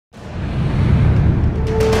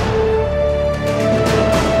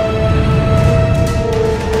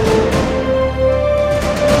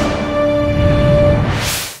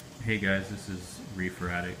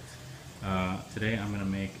Today I'm going to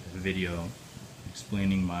make a video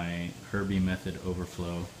explaining my Herbie method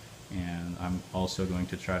overflow, and I'm also going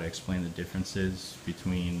to try to explain the differences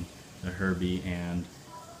between the Herbie and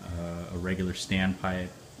a regular standpipe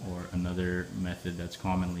or another method that's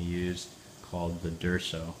commonly used called the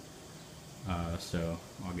Durso. So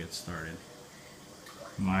I'll get started.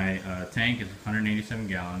 My tank is 187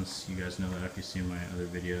 gallons. You guys know that if you've seen my other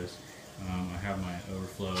videos. I have my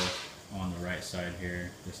overflow on the right side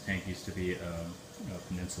here. This tank used to be a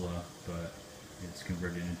peninsula, but it's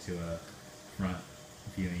converted into a front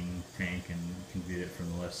viewing tank, and you can view it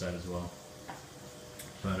from the left side as well.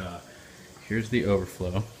 But here's the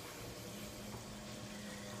overflow.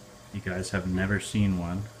 You guys have never seen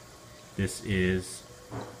one. This is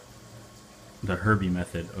the Herbie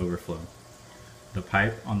method overflow. The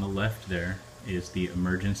pipe on the left there is the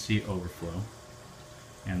emergency overflow,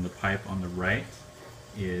 and the pipe on the right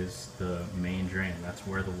is the main drain. That's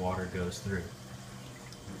where the water goes through.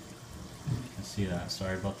 You can see that.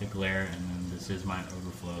 Sorry about the glare. And then this is my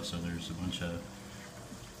overflow, so there's a bunch of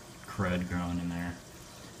crud growing in there.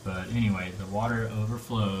 But anyway, the water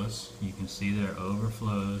overflows. You can see there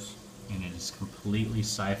overflows, and it is completely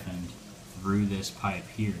siphoned through this pipe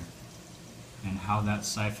here. And how that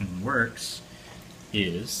siphon works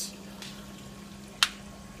is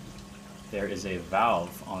there is a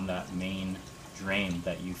valve on that main drain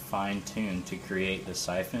that you fine-tune to create the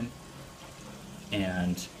siphon,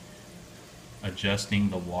 and adjusting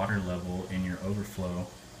the water level in your overflow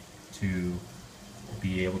to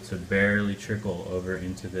be able to barely trickle over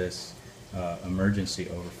into this emergency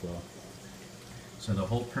overflow. So the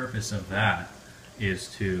whole purpose of that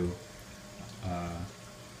is to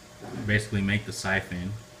basically make the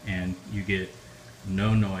siphon, and you get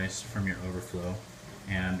no noise from your overflow,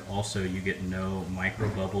 and also you get no micro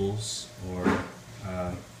bubbles or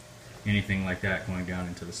anything like that going down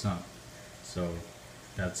into the sump. So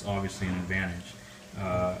that's obviously an advantage.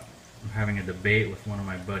 I'm having a debate with one of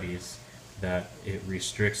my buddies that it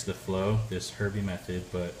restricts the flow, this Herbie method,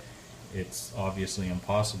 but it's obviously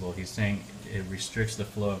impossible. He's saying it restricts the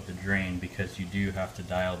flow of the drain because you do have to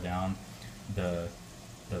dial down the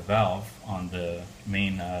valve on the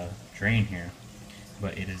main drain here.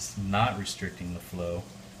 But it is not restricting the flow,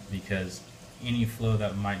 because any flow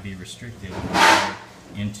that might be restricted will go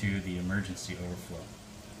into the emergency overflow.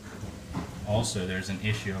 Also, there's an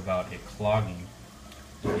issue about it clogging.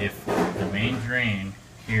 If the main drain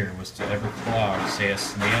here was to ever clog, say a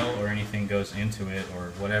snail or anything goes into it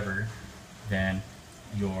or whatever, then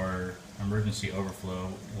your emergency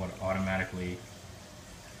overflow would automatically,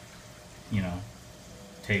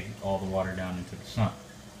 take all the water down into the sump.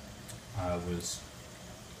 I was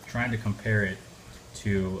trying to compare it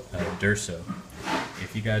to a Durso.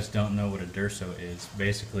 If you guys don't know what a Durso is,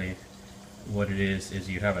 basically what it is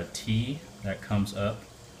you have a T that comes up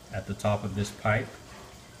at the top of this pipe,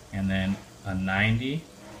 and then a 90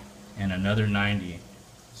 and another 90.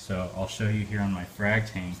 So I'll show you here on my frag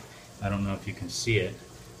tank. I don't know if you can see it,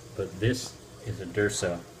 but this is a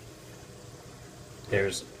Durso.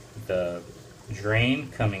 There's the drain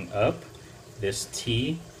coming up. This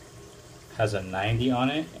T has a 90 on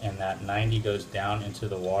it, and that 90 goes down into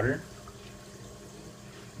the water,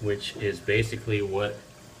 which is basically what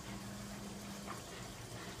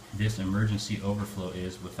this emergency overflow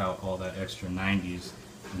is without all that extra 90s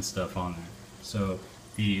and stuff on there. So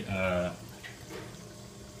the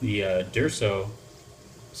Durso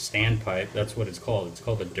standpipe, that's what it's called. It's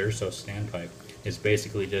called the Durso standpipe. It's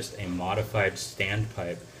basically just a modified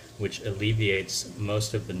standpipe which alleviates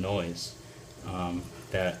most of the noise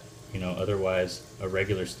that otherwise a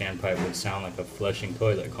regular standpipe would sound like a flushing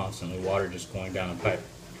toilet, constantly water just going down a pipe.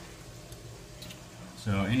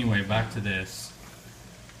 So anyway, back to this.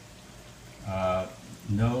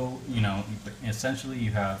 Essentially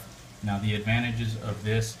you have, now the advantages of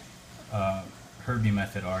this Herbie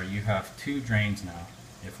method are you have two drains now.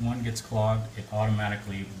 If one gets clogged, it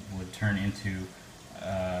automatically would turn into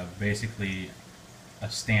basically a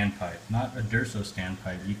standpipe, not a Durso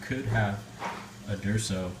standpipe. You could have a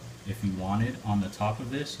Durso if you wanted on the top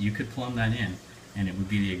of this. You could plumb that in and it would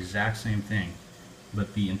be the exact same thing.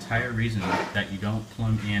 But the entire reason that you don't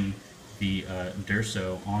plumb in the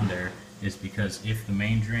Durso on there is because if the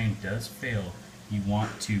main drain does fail, you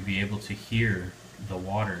want to be able to hear the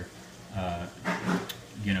water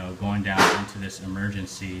going down into this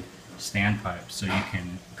emergency standpipe, so you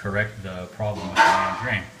can correct the problem with the main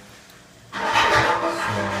drain.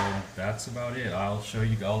 So that's about it. I'll show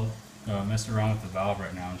you, I'll mess around with the valve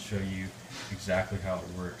right now and show you exactly how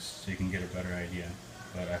it works so you can get a better idea.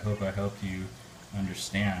 But I hope I helped you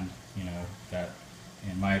understand, that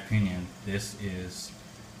in my opinion, this is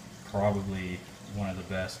probably one of the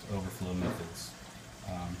best overflow methods.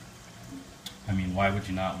 I mean, why would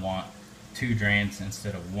you not want 2 drains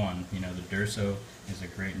instead of 1? You know, the Durso is a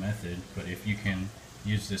great method, but if you can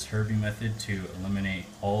use this Herbie method to eliminate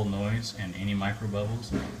all noise and any micro bubbles,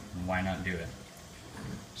 then why not do it?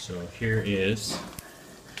 So here is,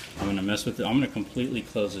 I'm going to mess with it. I'm going to completely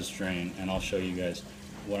close this drain and I'll show you guys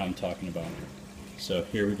what I'm talking about. So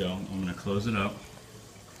here we go. I'm going to close it up.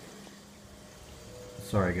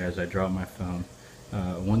 Sorry guys, I dropped my phone.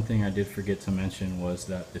 One thing I did forget to mention was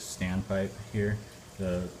that this standpipe here,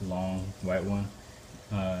 the long white one,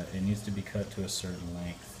 it needs to be cut to a certain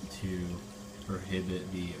length to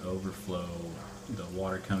prohibit the overflow, the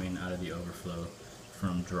water coming out of the overflow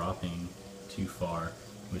from dropping too far,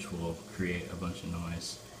 which will create a bunch of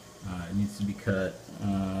noise. It needs to be cut,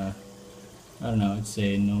 I don't know, I'd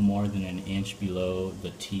say no more than an inch below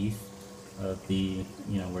the teeth of the,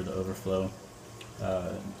 where the overflow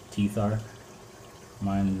teeth are.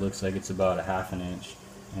 Mine looks like it's about a ½ inch,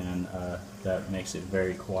 and that makes it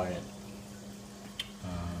very quiet.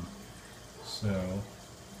 So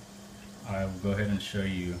I will go ahead and show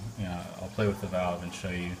you, I'll play with the valve and show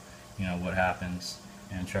you, what happens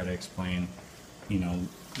and try to explain,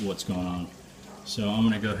 what's going on. So I'm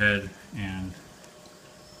going to go ahead and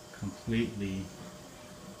completely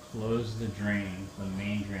close the drain, the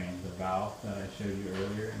main drain, the valve that I showed you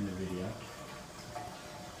earlier in the video.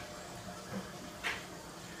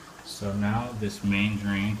 So now this main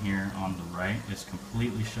drain here on the right is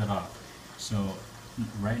completely shut off. So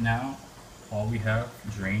right now all we have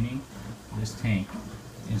draining this tank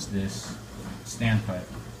is this standpipe,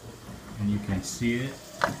 and you can see it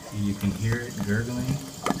and you can hear it gurgling.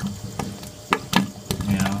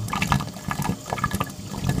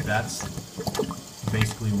 That's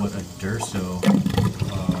basically what a Durso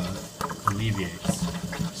alleviates.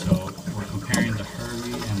 So we're comparing the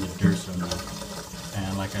Herbie and the Durso now.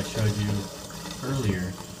 And like I showed you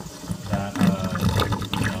earlier, that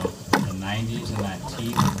the 90s and that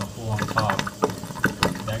teeth, the hole on top,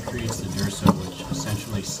 that creates the Durso, which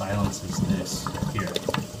essentially silences this here.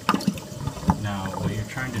 Now, what you're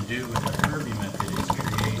trying to do with the Herbie method is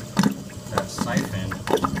create that siphon.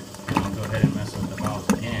 And I'll go ahead and mess with the valve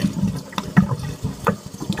again.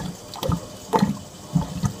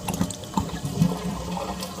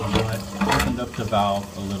 So now I've opened up the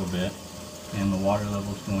valve a little bit, and the water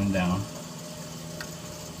level's going down.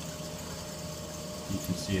 You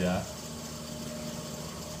can see that.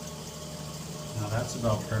 Now that's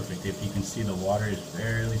about perfect. If you can see, the water is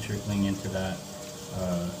barely trickling into that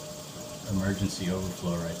emergency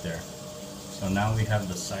overflow right there. So now we have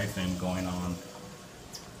the siphon going on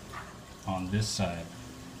this side.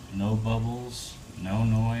 No bubbles, no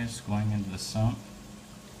noise going into the sump.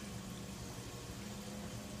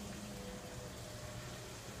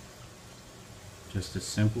 Just as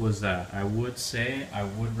simple as that. I would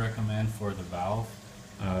recommend for the valve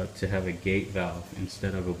to have a gate valve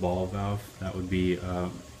instead of a ball valve. That would be a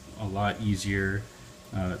lot easier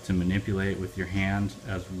to manipulate with your hand,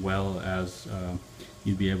 as well as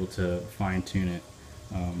you'd be able to fine tune it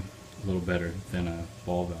a little better than a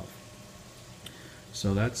ball valve.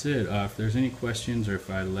 So that's it. If there's any questions, or if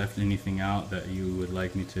I left anything out that you would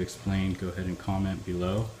like me to explain, go ahead and comment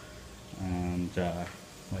below. And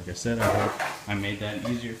like I said, I hope I made that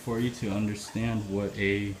easier for you to understand what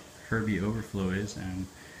a Herbie Overflow is and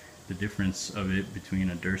the difference of it between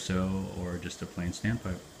a Durso or just a plain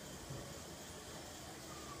standpipe.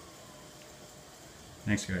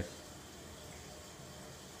 Thanks guys.